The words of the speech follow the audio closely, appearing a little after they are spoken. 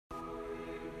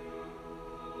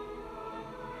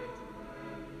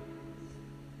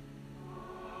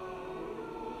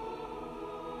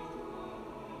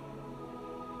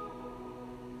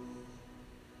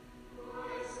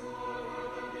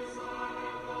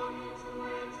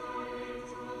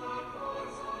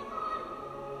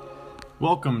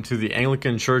Welcome to the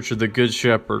Anglican Church of the Good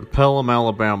Shepherd, Pelham,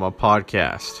 Alabama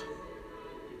podcast.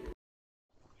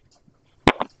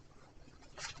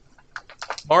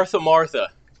 Martha, Martha,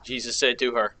 Jesus said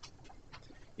to her,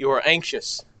 you are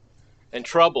anxious and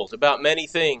troubled about many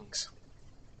things.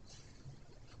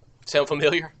 Sound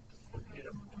familiar?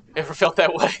 Ever felt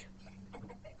that way?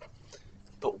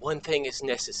 But one thing is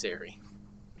necessary.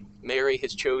 Mary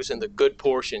has chosen the good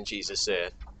portion, Jesus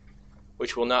said,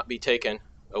 which will not be taken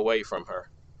away from her.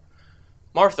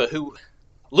 Martha, who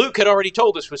Luke had already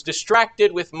told us was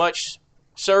distracted with much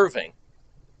serving.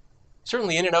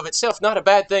 Certainly in and of itself, not a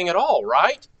bad thing at all,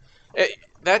 right?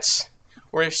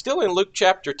 We're still in Luke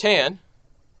chapter 10.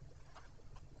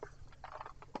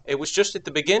 It was just at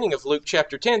the beginning of Luke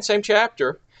chapter 10, same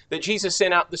chapter, that Jesus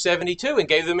sent out the 72 and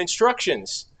gave them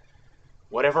instructions.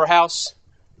 Whatever house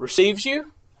receives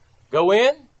you, go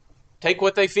in, take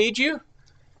what they feed you.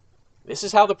 This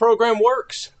is how the program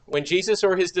works. When Jesus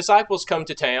or his disciples come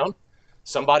to town,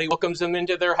 somebody welcomes them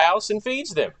into their house and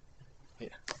feeds them.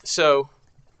 So,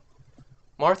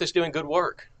 Martha's doing good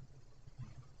work.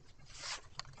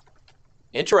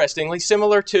 Interestingly,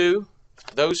 similar to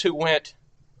those who went,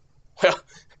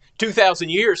 2,000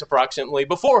 years approximately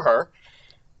before her,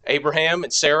 Abraham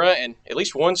and Sarah and at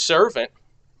least one servant.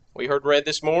 We heard read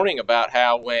this morning about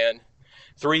how when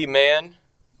 3 men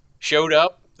showed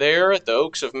up there at the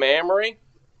Oaks of Mamre,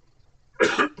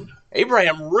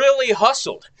 Abraham really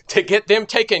hustled to get them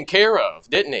taken care of,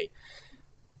 didn't he?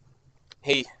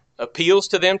 He appeals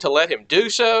to them to let him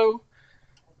do so.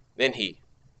 Then he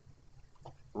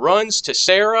runs to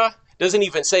Sarah, doesn't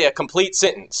even say a complete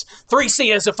sentence.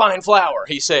 3C is a fine flower,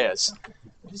 he says.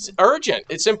 It's urgent,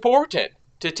 it's important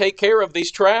to take care of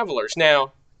these travelers.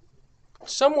 Now,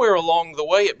 somewhere along the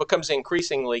way, it becomes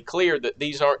increasingly clear that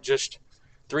these aren't just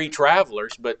 3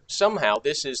 travelers, but somehow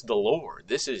this is the Lord.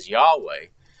 This is Yahweh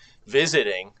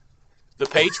visiting the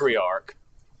patriarch,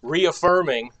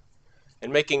 reaffirming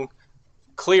and making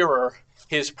clearer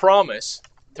his promise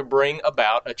to bring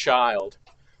about a child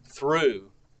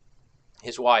through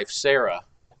his wife, Sarah.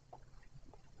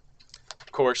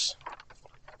 Of course,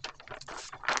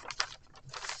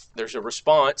 there's a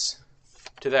response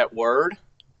to that word.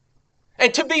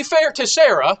 And to be fair to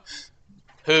Sarah,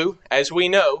 who, as we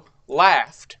know,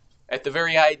 laughed at the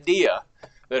very idea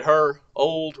that her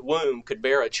old womb could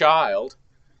bear a child.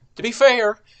 To be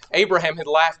fair, Abraham had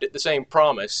laughed at the same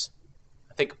promise,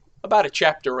 I think about a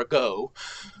chapter ago.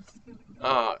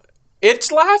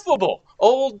 It's laughable.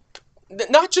 Old,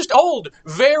 not just old,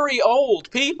 very old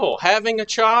people having a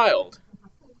child.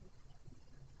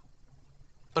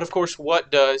 But of course,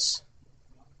 what does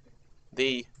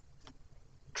the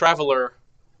traveler,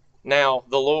 now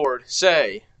the Lord,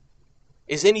 say?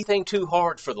 Is anything too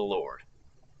hard for the Lord?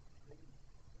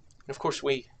 And of course,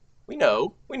 we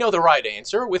know the right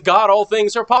answer. With God, all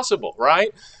things are possible,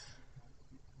 right?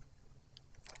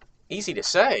 Easy to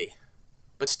say,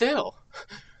 but still,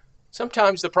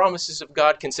 sometimes the promises of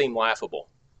God can seem laughable.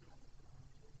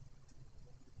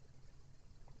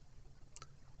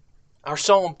 Our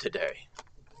psalm today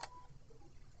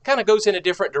kind of goes in a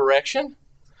different direction.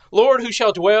 Lord, who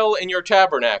shall dwell in your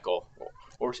tabernacle,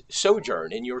 or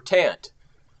sojourn in your tent?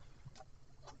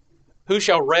 Who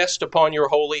shall rest upon your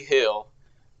holy hill?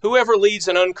 Whoever leads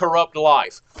an uncorrupt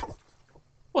life.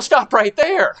 Well, stop right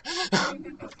there.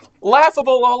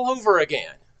 Laughable all over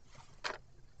again.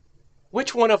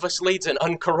 Which one of us leads an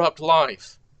uncorrupt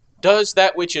life? Does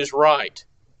that which is right?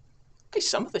 Okay,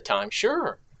 some of the time,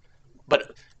 sure.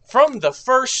 But from the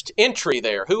first entry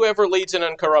there, whoever leads an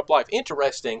uncorrupt life,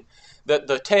 interesting that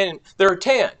there are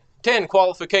 10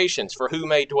 qualifications for who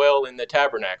may dwell in the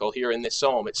tabernacle here in this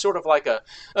psalm. It's sort of like an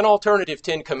alternative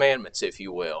 10 commandments, if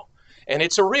you will. And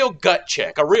it's a real gut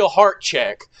check, a real heart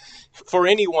check for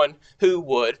anyone who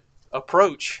would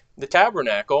approach the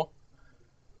tabernacle,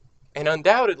 and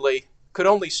undoubtedly could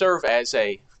only serve as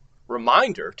a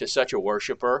reminder to such a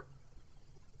worshiper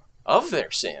of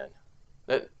their sin,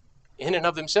 that in and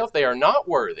of themselves they are not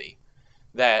worthy,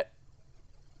 that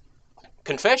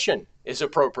confession is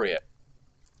appropriate,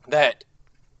 that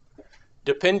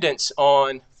dependence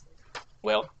on,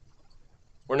 we're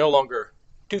no longer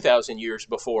 2,000 years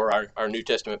before our New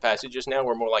Testament passages. Now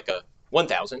we're more like a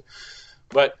 1,000.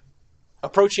 But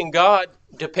approaching God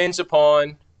depends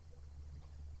upon,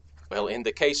 in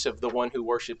the case of the one who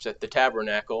worships at the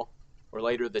tabernacle, or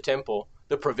later the temple,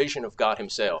 the provision of God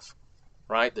himself,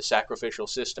 right? The sacrificial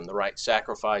system, the right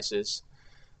sacrifices,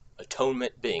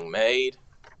 atonement being made.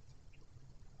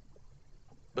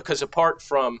 Because apart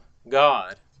from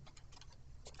God,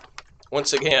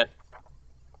 once again,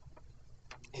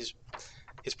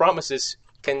 his promises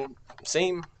can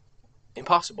seem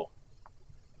impossible.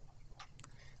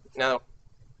 Now,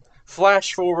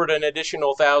 flash forward an additional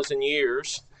 1,000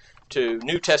 years to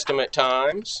New Testament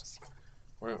times.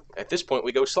 At this point,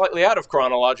 we go slightly out of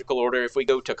chronological order if we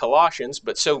go to Colossians,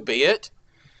 but so be it.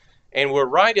 And we're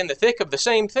right in the thick of the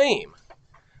same theme,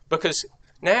 because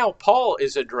now Paul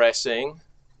is addressing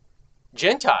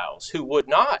Gentiles who would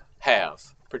not have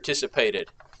participated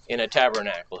in a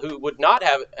tabernacle, who would not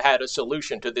have had a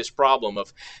solution to this problem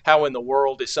of how in the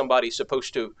world is somebody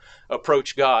supposed to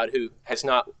approach God who has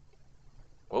not,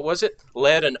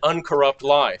 led an uncorrupt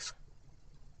life.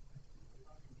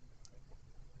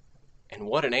 And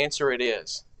what an answer it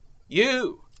is.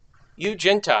 You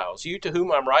Gentiles, you to whom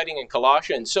I'm writing in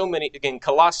Colossae and so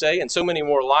many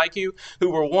more like you, who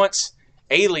were once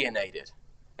alienated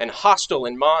and hostile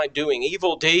in mind, doing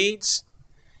evil deeds,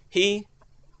 he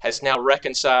has now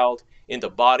reconciled in the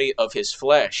body of his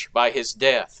flesh by his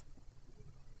death.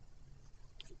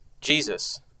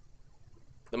 Jesus,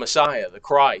 the Messiah, the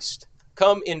Christ,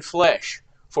 come in flesh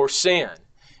for sin,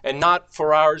 and not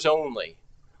for ours only,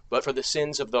 but for the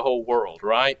sins of the whole world,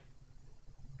 right?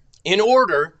 In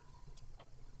order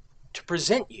to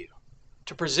present you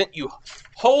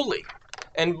holy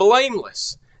and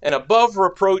blameless and above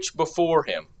reproach before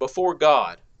him, before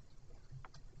God.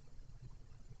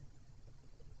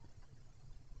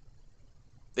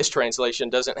 This translation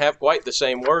doesn't have quite the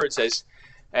same words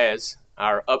as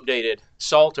our updated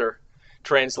Psalter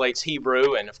translates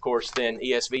Hebrew, and of course then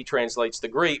ESV translates the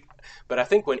Greek. But I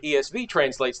think when ESV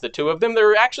translates the two of them, there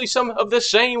are actually some of the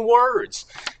same words.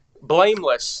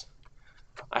 Blameless,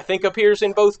 I think, appears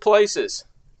in both places.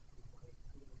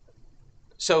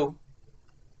 So,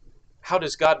 how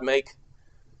does God make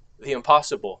the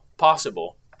impossible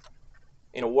possible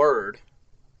in a word?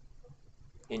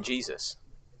 In Jesus.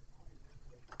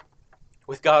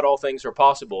 With God, all things are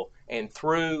possible, and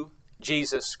through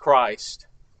Jesus Christ,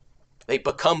 they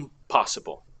become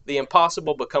possible. The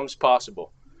impossible becomes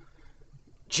possible.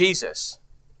 Jesus,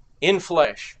 in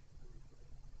flesh,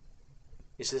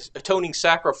 is this atoning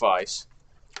sacrifice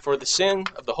for the sin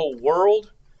of the whole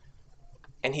world,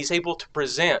 and he's able to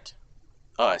present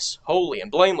us holy and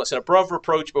blameless and above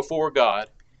reproach before God,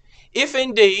 if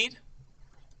indeed,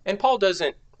 and Paul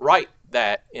doesn't write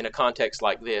that in a context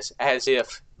like this as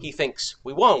if he thinks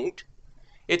we won't.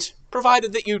 It's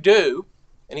provided that you do,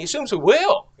 and he assumes we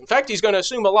will. In fact, he's going to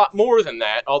assume a lot more than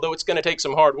that, although it's going to take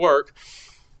some hard work.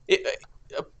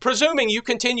 Presuming you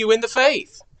continue in the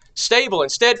faith, stable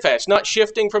and steadfast, not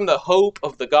shifting from the hope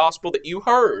of the gospel that you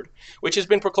heard, which has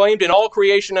been proclaimed in all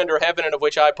creation under heaven, and of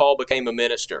which I, Paul, became a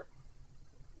minister.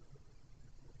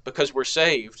 Because we're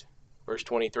saved, verse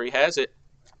 23 has it,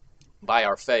 by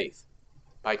our faith,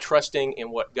 by trusting in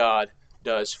what God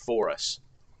does for us.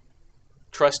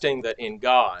 Trusting that in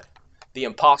God, the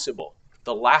impossible,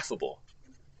 the laughable,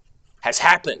 has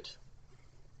happened.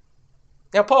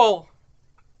 Now, Paul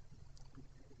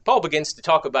begins to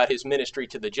talk about his ministry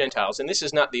to the Gentiles, and this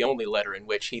is not the only letter in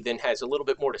which he then has a little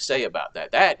bit more to say about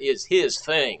that. That is his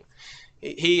thing.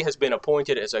 He has been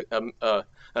appointed as an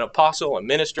apostle, a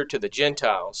minister to the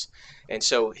Gentiles, and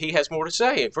so he has more to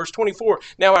say. In verse 24,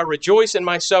 now I rejoice in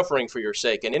my suffering for your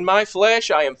sake, and in my flesh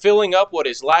I am filling up what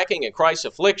is lacking in Christ's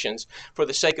afflictions for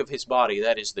the sake of his body,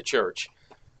 that is the church.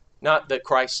 Not that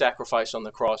Christ's sacrifice on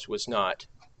the cross was not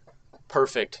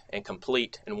perfect and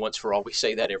complete, and once for all, we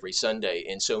say that every Sunday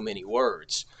in so many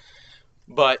words.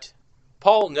 But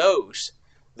Paul knows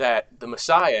that the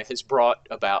Messiah has brought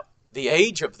about the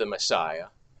age of the Messiah,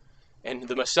 and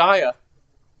the Messiah,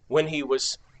 when he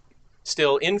was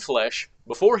still in flesh,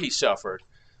 before he suffered,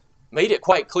 made it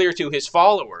quite clear to his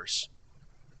followers,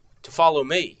 to follow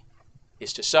me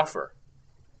is to suffer.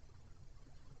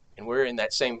 And we're in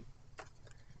that same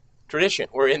tradition.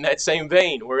 We're in that same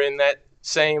vein. We're in that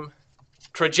same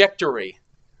trajectory.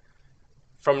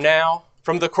 From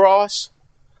the cross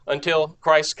until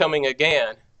Christ's coming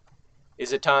again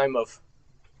is a time of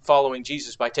following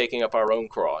Jesus by taking up our own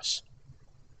cross.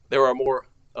 There are more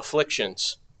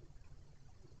afflictions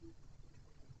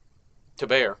to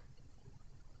bear.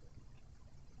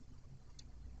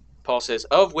 Paul says,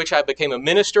 of which I became a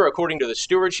minister according to the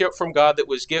stewardship from God that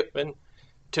was given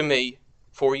to me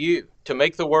for you, to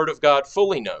make the word of God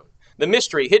fully known. The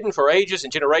mystery hidden for ages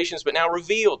and generations, but now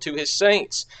revealed to his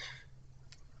saints.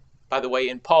 By the way,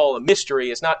 in Paul, a mystery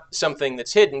is not something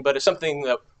that's hidden, but it's something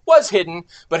that was hidden,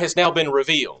 but has now been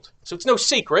revealed. So it's no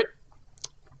secret.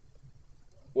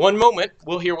 One moment,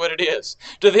 we'll hear what it is.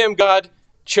 To them God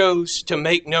chose to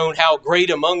make known how great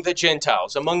among the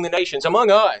Gentiles, among the nations, among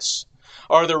us,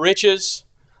 are the riches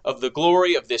of the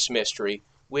glory of this mystery,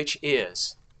 which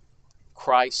is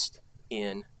Christ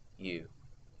in you.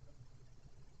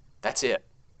 That's it.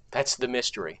 That's the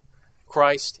mystery.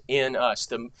 Christ in us.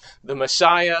 The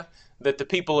Messiah that the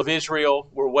people of Israel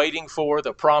were waiting for,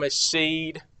 the promised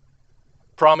seed,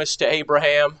 promised to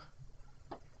Abraham,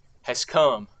 has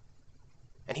come.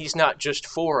 And he's not just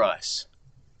for us,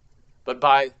 but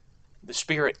by the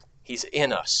Spirit, he's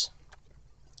in us.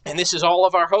 And this is all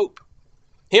of our hope.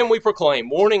 Him we proclaim,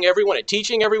 warning everyone and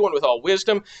teaching everyone with all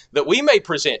wisdom, that we may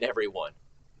present everyone.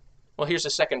 Well, here's a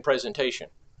second presentation.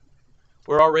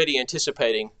 We're already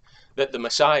anticipating that the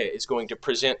Messiah is going to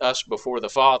present us before the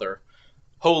Father,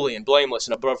 holy and blameless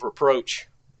and above reproach.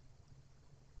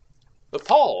 But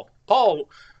Paul,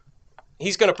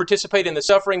 he's going to participate in the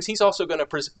sufferings. He's also going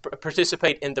to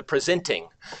participate in the presenting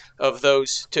of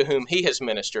those to whom he has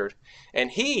ministered.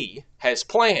 And he has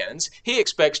plans. He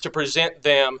expects to present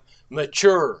them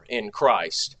mature in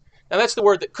Christ. Now that's the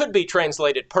word that could be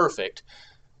translated perfect.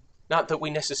 Not that we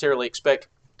necessarily expect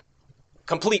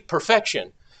complete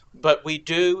perfection, but we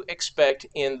do expect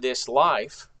in this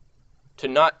life to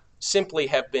not simply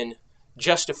have been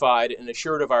justified and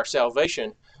assured of our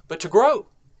salvation, but to grow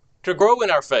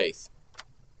in our faith.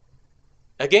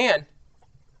 Again,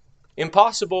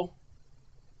 impossible.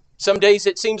 Some days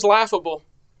it seems laughable.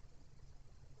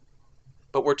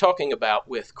 But we're talking about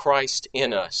with Christ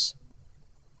in us.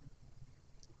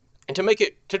 And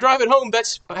to drive it home,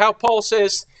 that's how Paul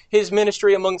says his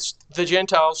ministry amongst the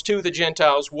Gentiles, to the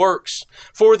Gentiles, works.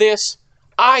 For this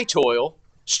I toil,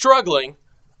 struggling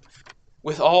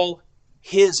with all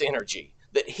his energy,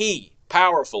 that he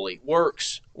powerfully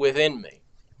works within me.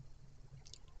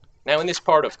 Now, in this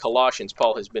part of Colossians,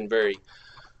 Paul has been very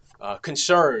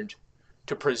concerned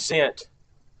to present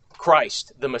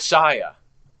Christ, the Messiah,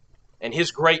 and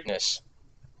his greatness.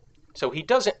 So he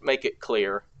doesn't make it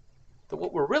clear that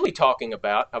what we're really talking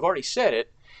about, I've already said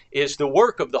it, is the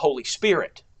work of the Holy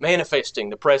Spirit, manifesting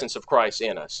the presence of Christ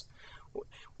in us.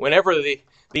 Whenever the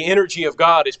energy of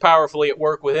God is powerfully at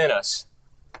work within us,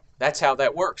 that's how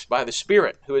that works, by the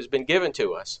Spirit who has been given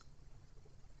to us.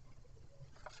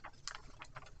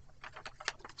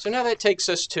 So now that takes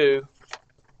us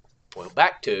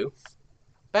back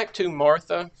to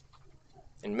Martha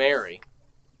and Mary,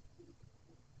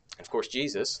 and of course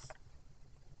Jesus.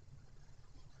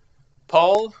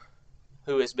 Paul,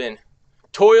 who has been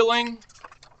toiling,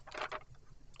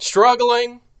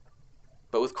 struggling,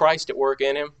 but with Christ at work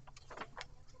in him.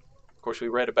 Of course, we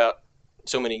read about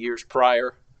so many years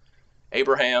prior,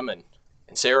 Abraham and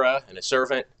Sarah and a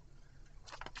servant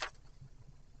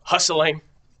hustling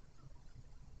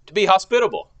to be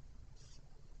hospitable.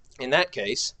 In that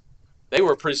case, they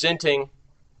were presenting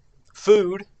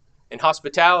food and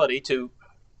hospitality to,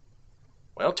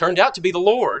 turned out to be the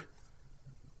Lord.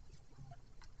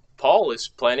 Paul is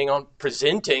planning on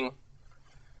presenting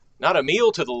not a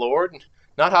meal to the Lord,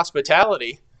 not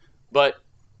hospitality, but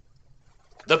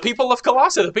the people of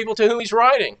Colossae, the people to whom he's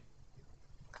writing.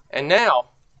 And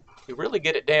now, we really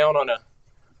get it down on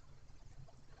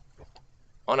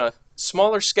a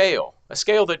smaller scale, a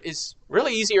scale that is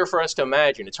really easier for us to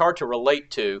imagine. It's hard to relate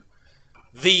to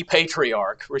the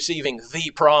patriarch receiving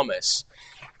the promise.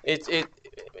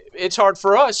 It's hard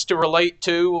for us to relate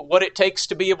to what it takes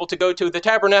to be able to go to the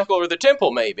tabernacle or the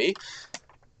temple, maybe.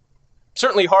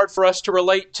 Certainly hard for us to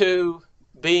relate to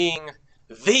being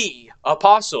the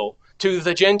apostle to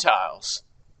the Gentiles.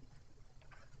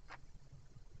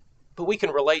 But we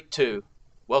can relate to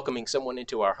welcoming someone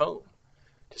into our home,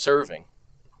 to serving.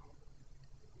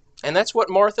 And that's what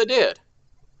Martha did.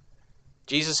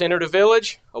 Jesus entered a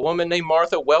village. A woman named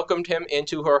Martha welcomed him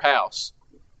into her house.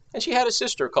 And she had a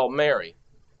sister called Mary.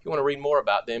 If you want to read more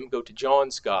about them, go to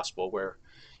John's Gospel, where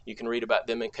you can read about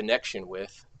them in connection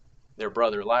with their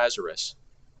brother Lazarus.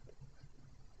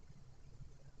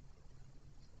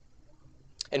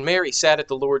 And Mary sat at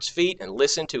the Lord's feet and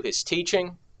listened to his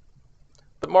teaching.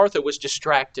 But Martha was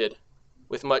distracted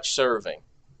with much serving.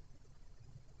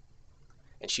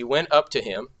 And she went up to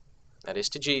him, that is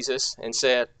to Jesus, and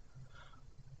said,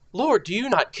 "Lord, do you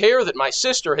not care that my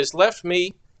sister has left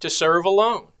me to serve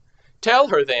alone? Tell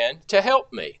her then to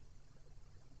help me."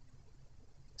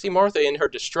 See, Martha, in her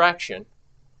distraction,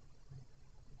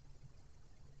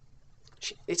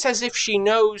 it's as if she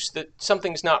knows that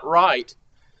something's not right,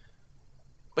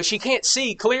 but she can't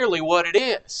see clearly what it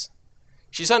is.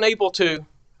 She's unable to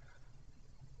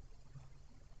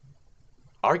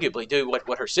arguably do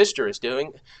what her sister is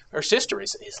doing. Her sister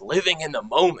is living in the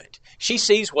moment. She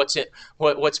sees what's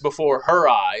before her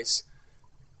eyes.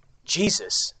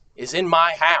 Jesus is in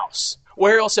my house.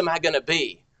 Where else am I going to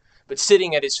be but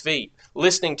sitting at his feet,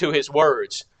 listening to his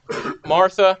words?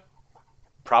 Martha,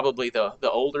 probably the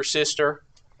older sister,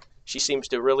 she seems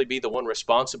to really be the one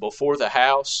responsible for the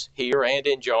house here and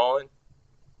in John.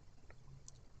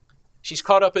 She's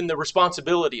caught up in the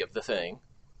responsibility of the thing,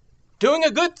 doing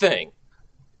a good thing,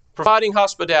 providing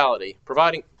hospitality,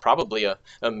 providing probably a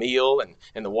meal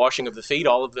and the washing of the feet,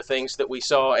 all of the things that we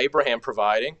saw Abraham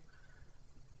providing.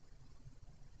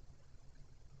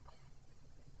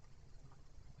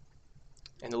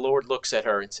 And the Lord looks at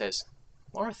her and says,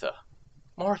 Martha,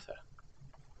 Martha.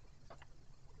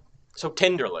 So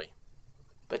tenderly,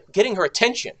 but getting her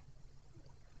attention.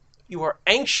 You are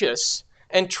anxious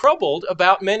and troubled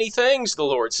about many things, the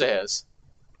Lord says.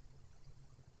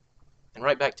 And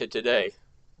right back to today,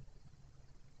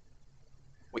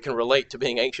 we can relate to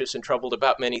being anxious and troubled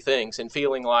about many things and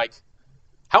feeling like,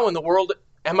 how in the world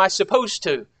am I supposed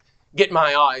to get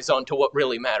my eyes onto what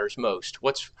really matters most?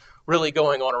 What's really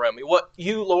going on around me? What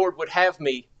you, Lord, would have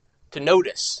me to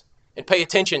notice and pay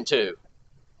attention to.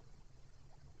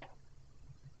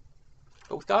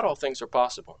 But with God, all things are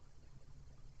possible.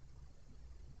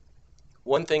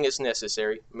 One thing is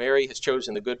necessary. Mary has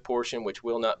chosen the good portion which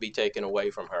will not be taken away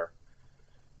from her.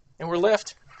 And we're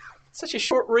left, such a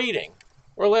short reading.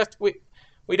 We're left,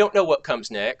 we don't know what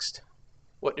comes next.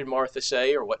 What did Martha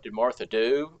say, or what did Martha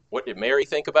do? What did Mary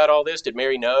think about all this? Did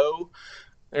Mary know?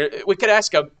 We could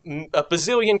ask a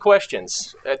bazillion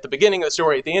questions at the beginning of the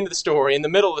story, at the end of the story, in the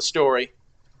middle of the story.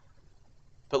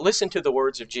 But listen to the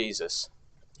words of Jesus.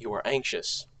 You are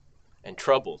anxious and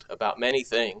troubled about many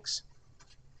things.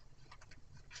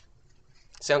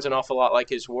 Sounds an awful lot like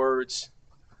his words.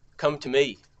 Come to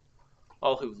me,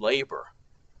 all who labor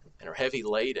and are heavy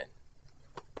laden,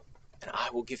 and I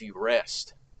will give you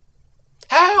rest.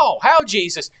 How? How,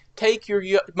 Jesus? Take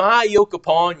my yoke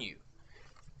upon you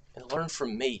and learn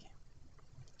from me.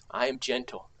 I am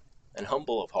gentle and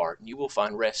humble of heart, and you will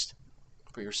find rest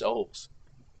for your souls.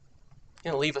 He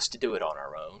doesn't leave us to do it on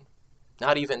our own.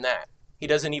 Not even that. He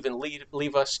doesn't even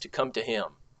leave us to come to him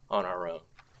on our own.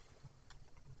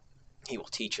 He will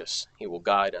teach us. He will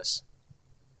guide us.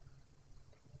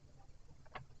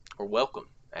 We're welcome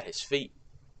at his feet.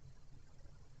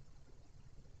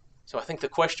 So I think the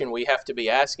question we have to be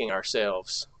asking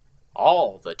ourselves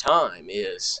all the time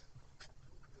is,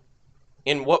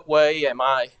 in what way am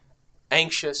I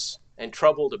anxious and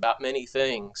troubled about many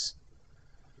things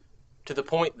to the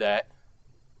point that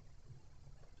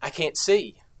I can't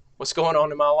see what's going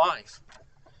on in my life?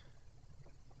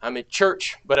 I'm at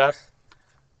church, but I'm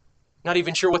not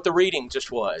even sure what the reading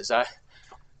just was.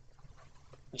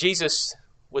 Jesus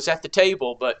was at the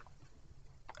table, but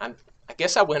I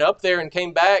guess I went up there and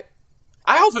came back.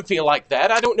 I often feel like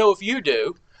that. I don't know if you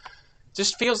do. It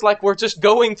just feels like we're just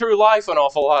going through life an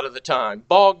awful lot of the time,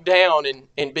 bogged down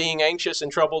in being anxious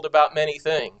and troubled about many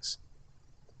things.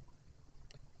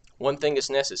 One thing is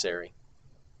necessary.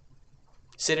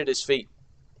 Sit at his feet.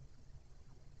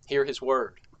 Hear his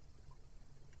word.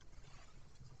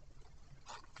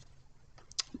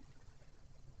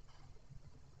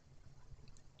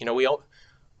 You know, we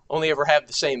only ever have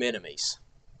the same enemies.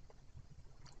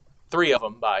 3 of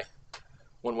them by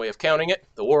one way of counting it: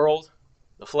 the world,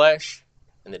 the flesh,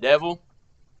 and the devil.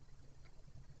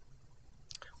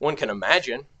 One can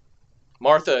imagine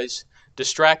Martha is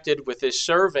distracted with this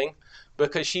serving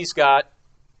because she's got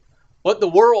what the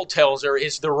world tells her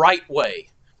is the right way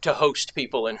to host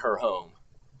people in her home.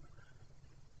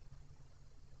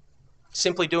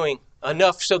 Simply doing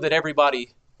enough so that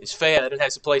everybody is fed and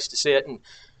has a place to sit,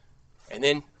 and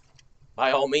then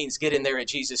by all means get in there at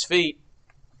Jesus' feet.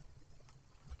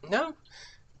 No.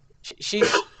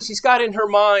 She's got in her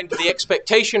mind the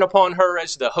expectation upon her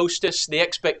as the hostess, the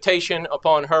expectation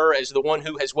upon her as the one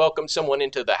who has welcomed someone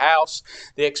into the house.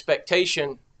 The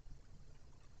expectation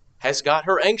has got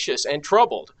her anxious and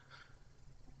troubled.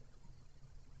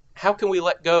 How can we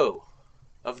let go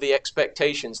of the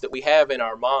expectations that we have in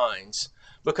our minds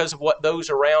because of what those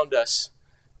around us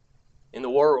in the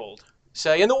world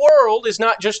say? And the world is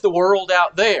not just the world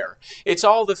out there. It's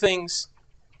all the things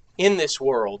in this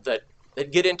world that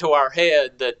get into our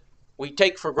head, that we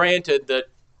take for granted, that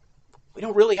we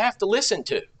don't really have to listen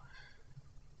to.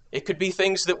 It could be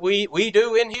things that we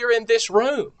do in here in this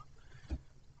room.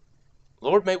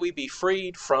 Lord, may we be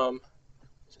freed from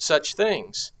such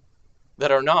things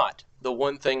that are not the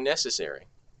one thing necessary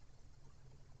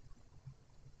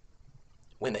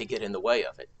when they get in the way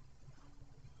of it.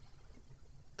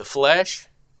 The flesh,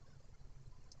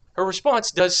 her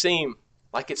response does seem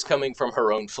like it's coming from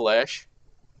her own flesh.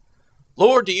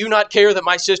 Lord, do you not care that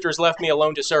my sister has left me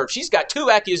alone to serve? She's got 2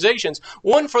 accusations,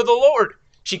 one for the Lord.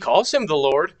 She calls him the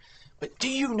Lord, but do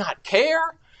you not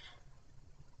care?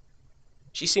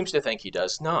 She seems to think he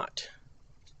does not.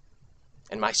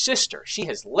 And my sister, she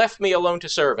has left me alone to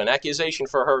serve, an accusation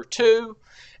for her too,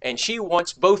 and she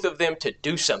wants both of them to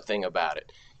do something about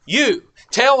it. You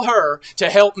tell her to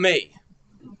help me.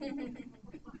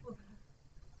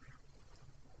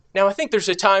 Now, I think there's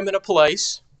a time and a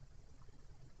place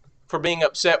for being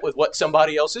upset with what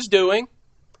somebody else is doing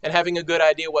and having a good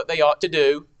idea what they ought to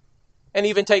do, and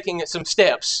even taking some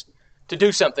steps to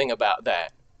do something about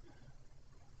that.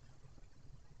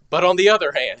 But on the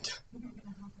other hand,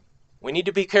 we need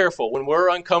to be careful when we're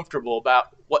uncomfortable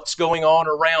about what's going on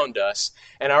around us,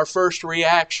 and our first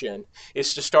reaction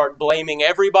is to start blaming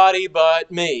everybody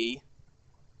but me,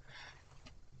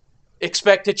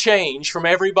 expect a change from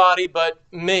everybody but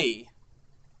me.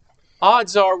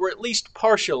 Odds are we're at least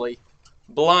partially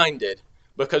blinded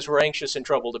because we're anxious and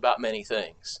troubled about many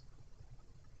things.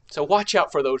 So watch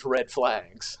out for those red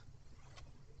flags.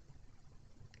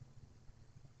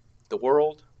 The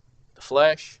world, the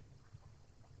flesh,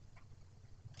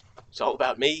 it's all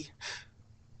about me.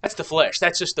 That's the flesh.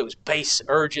 That's just those base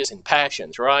urges and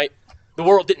passions, right? The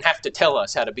world didn't have to tell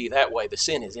us how to be that way. The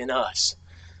sin is in us.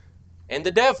 And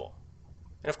the devil.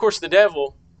 And of course the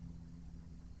devil,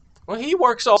 well, he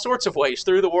works all sorts of ways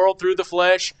through the world, through the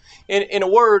flesh, in a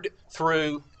word,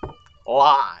 through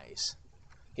lies.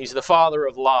 He's the father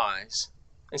of lies.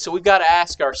 And so we've got to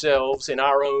ask ourselves in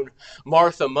our own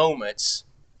Martha moments,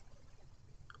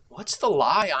 what's the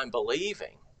lie I'm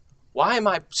believing? Why am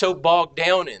I so bogged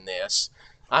down in this?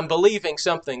 I'm believing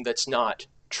something that's not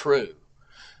true.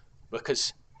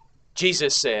 Because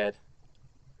Jesus said,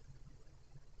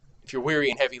 if you're weary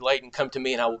and heavy laden, come to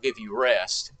me and I will give you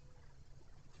rest.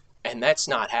 And that's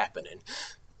not happening.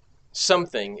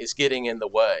 Something is getting in the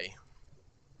way.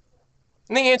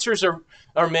 And the answers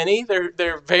are many.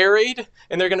 They're varied,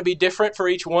 and they're going to be different for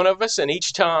each one of us and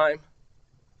each time.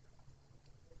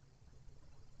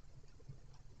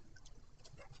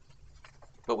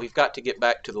 But we've got to get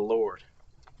back to the Lord,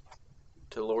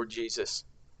 to the Lord Jesus.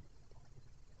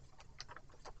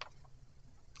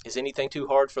 Is anything too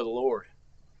hard for the Lord?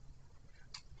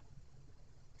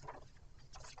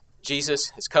 Jesus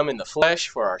has come in the flesh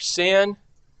for our sin.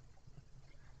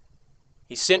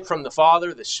 He sent from the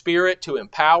Father the Spirit to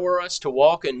empower us to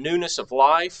walk in newness of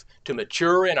life, to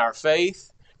mature in our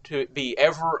faith, to be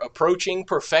ever approaching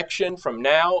perfection from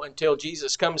now until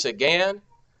Jesus comes again.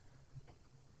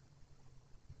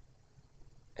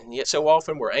 And yet so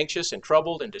often we're anxious and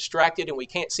troubled and distracted, and we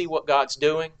can't see what God's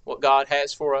doing, what God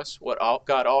has for us, what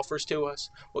God offers to us,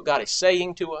 what God is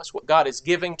saying to us, what God is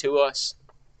giving to us.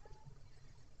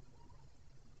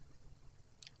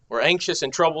 We're anxious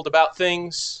and troubled about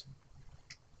things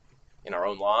in our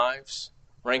own lives.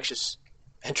 We're anxious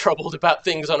and troubled about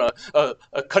things on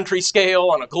a country scale,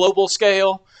 on a global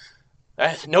scale.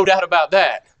 No doubt about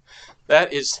that.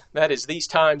 That is these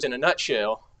times in a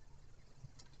nutshell.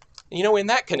 You know, in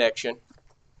that connection,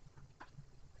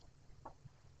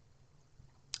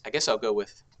 I guess I'll go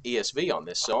with ESV on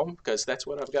this psalm because that's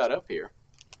what I've got up here.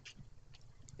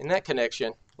 In that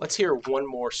connection, let's hear one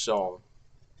more psalm.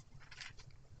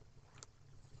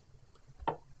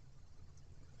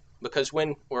 Because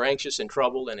when we're anxious and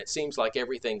troubled and it seems like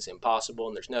everything's impossible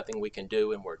and there's nothing we can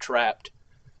do and we're trapped,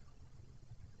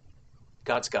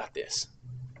 God's got this.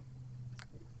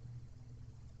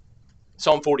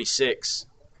 Psalm 46.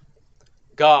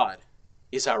 God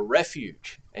is our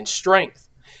refuge and strength,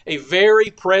 a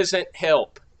very present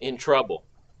help in trouble.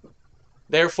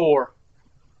 Therefore,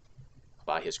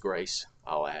 by His grace,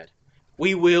 I'll add,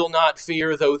 we will not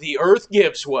fear though the earth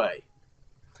gives way,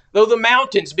 though the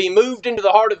mountains be moved into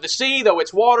the heart of the sea, though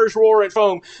its waters roar and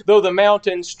foam, though the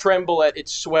mountains tremble at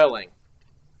its swelling.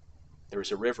 There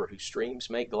is a river whose streams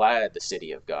make glad the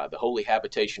city of God, the holy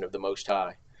habitation of the Most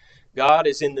High. God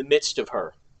is in the midst of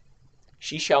her.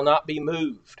 She shall not be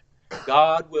moved.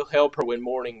 God will help her when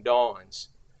morning dawns.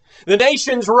 The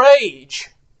nations rage,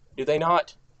 do they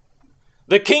not?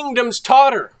 The kingdoms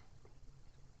totter.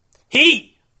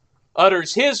 He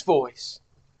utters His voice.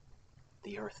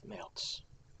 The earth melts.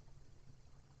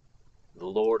 The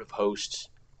Lord of hosts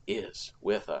is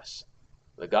with us.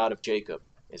 The God of Jacob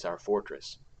is our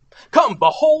fortress. Come,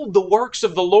 behold the works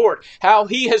of the Lord, how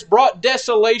He has brought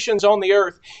desolations on the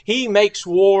earth. He makes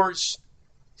wars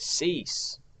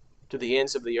cease to the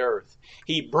ends of the earth.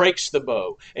 He breaks the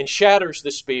bow and shatters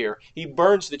the spear. He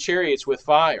burns the chariots with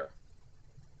fire.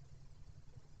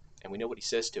 And we know what He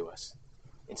says to us.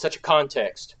 In such a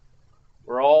context,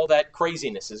 where all that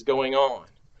craziness is going on,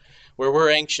 where we're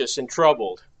anxious and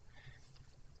troubled,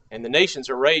 and the nations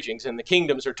are raging, and the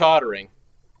kingdoms are tottering,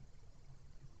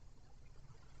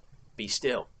 be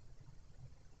still.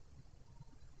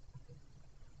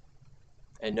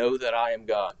 And know that I am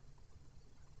God.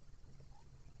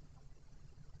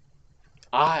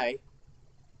 I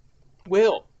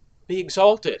will be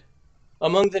exalted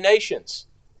among the nations.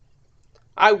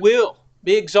 I will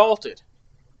be exalted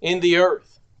in the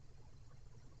earth.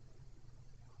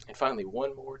 And finally,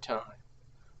 one more time.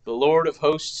 The Lord of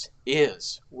hosts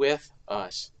is with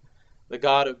us. The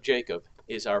God of Jacob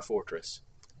is our fortress.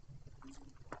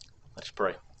 Let's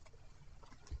pray.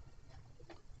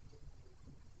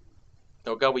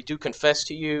 Lord God, we do confess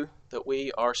to you that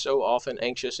we are so often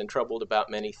anxious and troubled about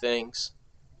many things.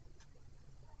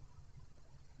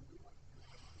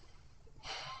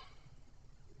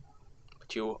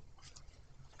 But you,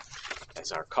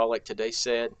 as our collect today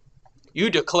said, you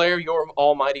declare your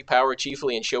almighty power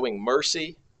chiefly in showing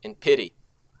mercy and pity.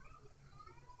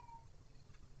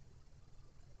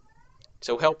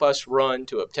 So help us run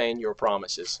to obtain your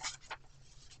promises.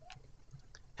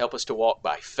 Help us to walk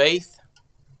by faith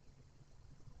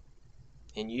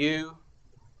in you,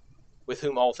 with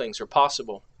whom all things are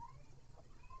possible.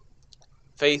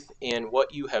 Faith in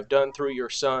what you have done through your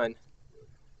Son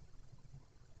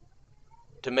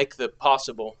to make the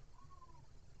impossible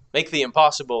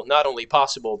not only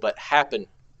possible, but happen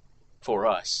for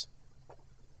us.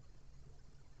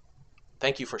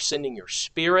 Thank you for sending your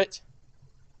Spirit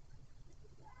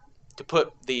to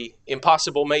put the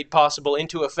impossible made possible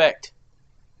into effect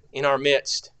in our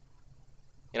midst,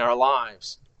 in our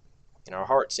lives, in our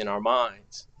hearts, in our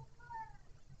minds.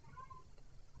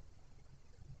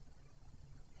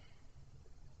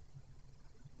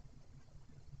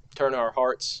 Turn our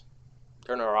hearts,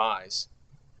 turn our eyes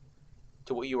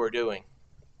to what you are doing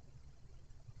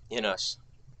in us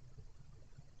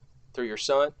through your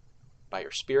Son, by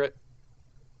your Spirit.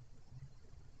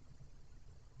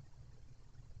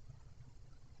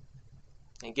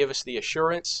 And give us the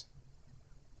assurance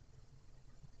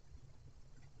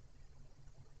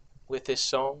with this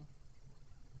song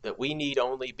that we need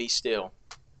only be still.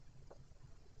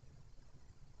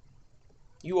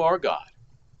 You are God.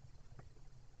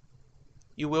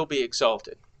 You will be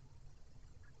exalted.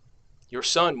 Your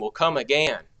Son will come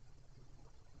again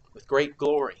with great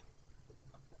glory.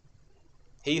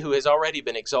 He who has already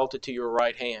been exalted to your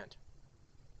right hand.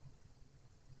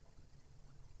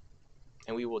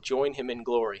 And we will join him in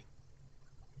glory.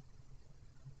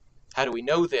 How do we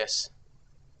know this?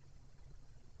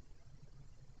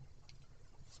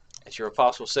 As your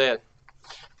apostle said,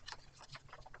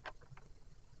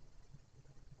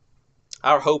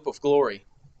 our hope of glory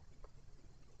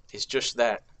is just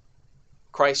that.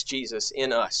 Christ Jesus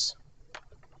in us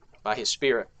by his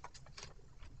Spirit.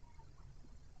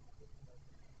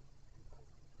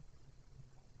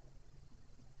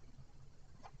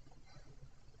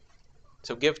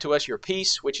 So give to us your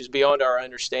peace, which is beyond our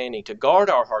understanding, to guard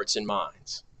our hearts and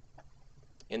minds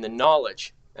in the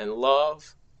knowledge and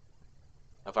love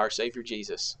of our Savior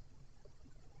Jesus,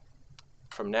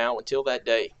 from now until that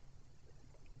day.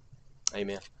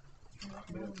 Amen.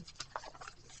 Amen.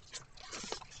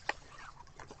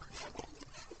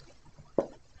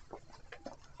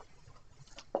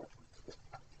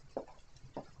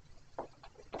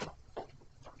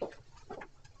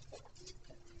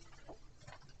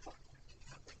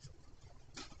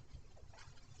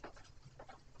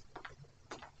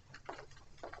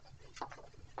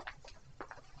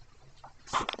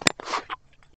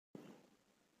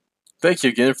 Thank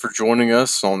you again for joining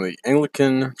us on the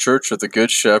Anglican Church of the Good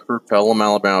Shepherd, Pelham,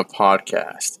 Alabama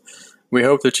podcast. We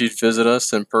hope that you'd visit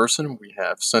us in person. We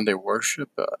have Sunday worship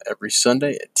every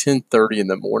Sunday at 10:30 in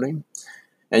the morning.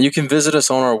 And you can visit us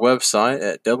on our website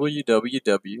at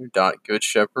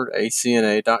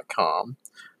www.goodshepardacna.com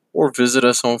or visit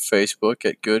us on Facebook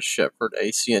at Good Shepherd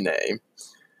ACNA.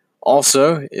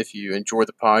 Also, if you enjoy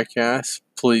the podcast,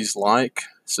 please like,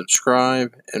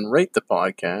 subscribe, and rate the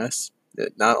podcast.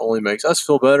 It not only makes us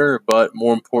feel better, but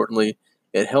more importantly,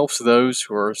 it helps those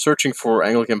who are searching for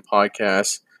Anglican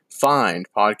podcasts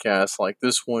find podcasts like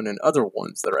this one and other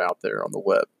ones that are out there on the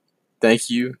web. Thank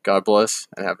you, God bless,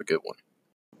 and have a good one.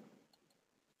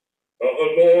 The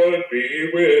Lord be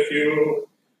with you,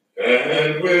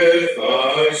 and with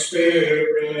thy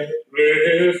spirit.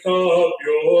 Lift up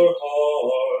your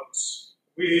hearts.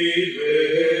 We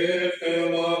lift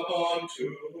them up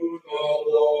unto the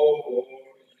Lord.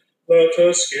 Let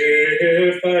us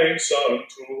give thanks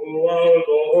unto our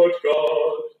Lord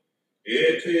God.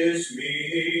 It is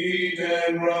meet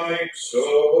and right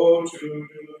so to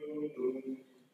do.